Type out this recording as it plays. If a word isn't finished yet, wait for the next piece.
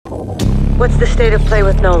What's the state of play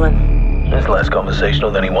with Nolan? He's less conversational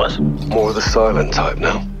than he was. More of the silent type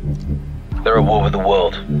now. They're at war with the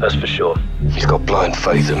world, that's for sure. He's got blind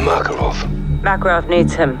faith in Makarov. Makarov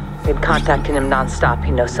needs him. Been contacting him non-stop. He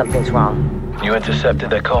knows something's wrong. You intercepted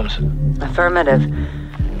their comms? Affirmative.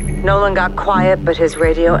 Nolan got quiet, but his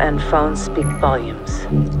radio and phone speak volumes.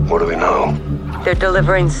 What do we know? They're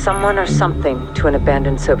delivering someone or something to an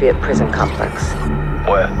abandoned Soviet prison complex.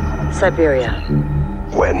 Where? Siberia.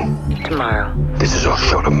 When? Tomorrow. This is our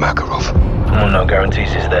shot at Makarov. Well, no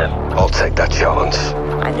guarantees he's there. I'll take that chance.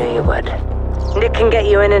 I knew you would. Nick can get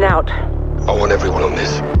you in and out. I want everyone on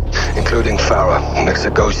this, including Farah. Next to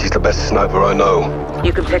Ghost, he's the best sniper I know.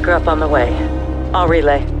 You can pick her up on the way. I'll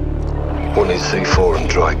relay. One is C4 and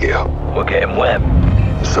dry gear. We're getting wet.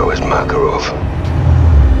 So is Makarov.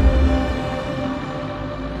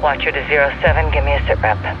 Watcher to 07, give me a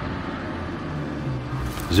sitrep.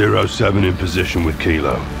 07 in position with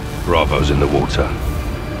Kilo. Bravo's in the water.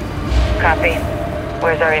 Copy.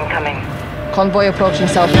 Where's our incoming? Convoy approaching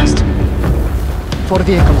southeast. 4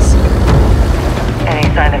 vehicles. Any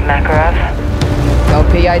sign of Makarov? No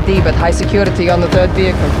PID, but high security on the 3rd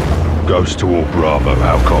vehicle. Ghost to all Bravo,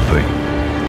 how copy?